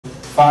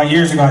5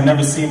 years ago, I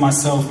never seen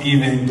myself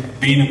even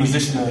being in a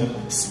position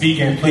to speak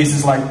at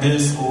places like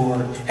this or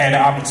had the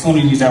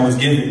opportunities that was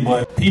given.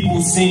 But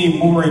people seeing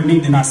more in me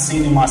than I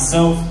seen in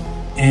myself.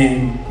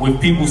 And with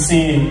people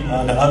seeing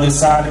the other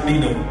side of me,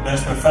 the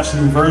best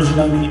professional version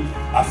of me,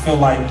 I feel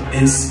like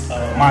it's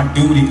my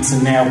duty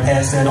to now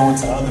pass that on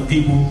to other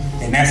people.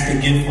 And that's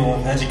the gift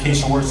of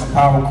EducationWorks and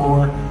EmPOWer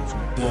Corps.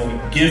 The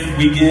gift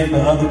we give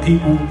to other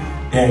people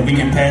that we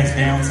can pass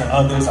down to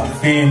others, our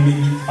family,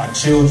 our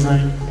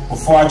children.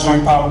 Before I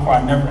joined EmPOWer Corps,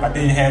 I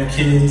didn't have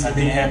kids, I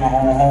didn't have my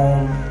own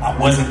home, I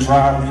wasn't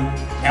driving.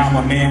 Now I'm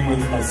a man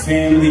with a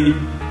family,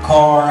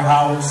 car,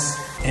 house,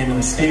 and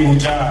a stable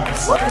job.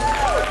 So,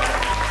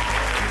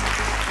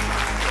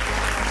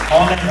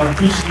 all that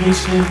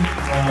appreciation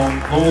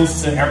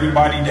goes to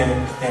everybody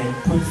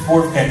that put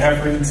forth that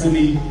effort into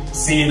me,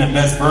 seeing the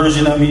best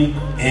version of me.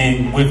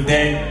 And with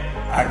that,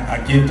 I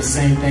give the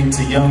same thing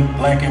to young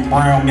black and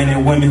brown men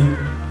and women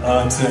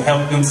to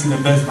help them see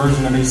the best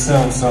version of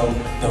themselves. So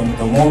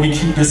the more we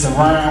keep this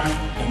around,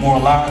 the more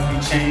lives we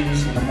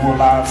change, and the more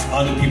lives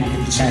other people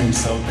get to change.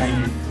 So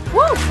thank you.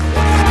 Woo!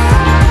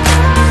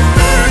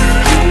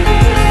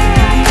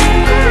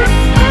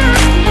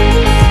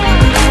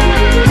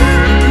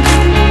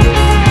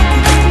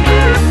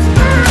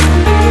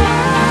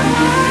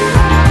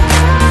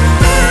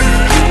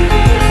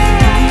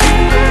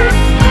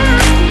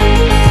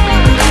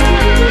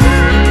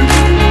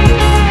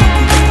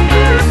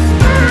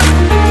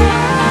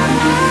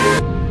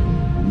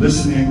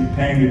 Listening,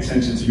 paying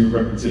attention to your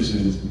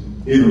repetitions,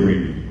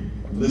 iterating,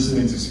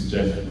 listening to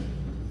suggestion,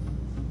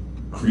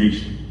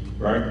 creation,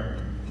 right?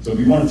 So if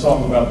you want to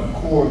talk about the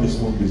core of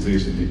this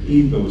organization, the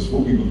ethos,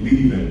 what we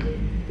believe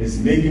in, it's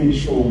making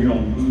sure we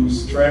don't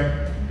lose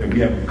track that we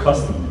have a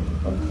customer,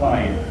 a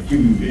client, a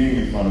human being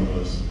in front of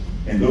us,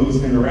 and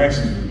those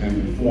interactions with them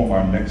inform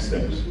our next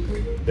steps.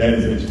 That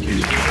is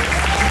education.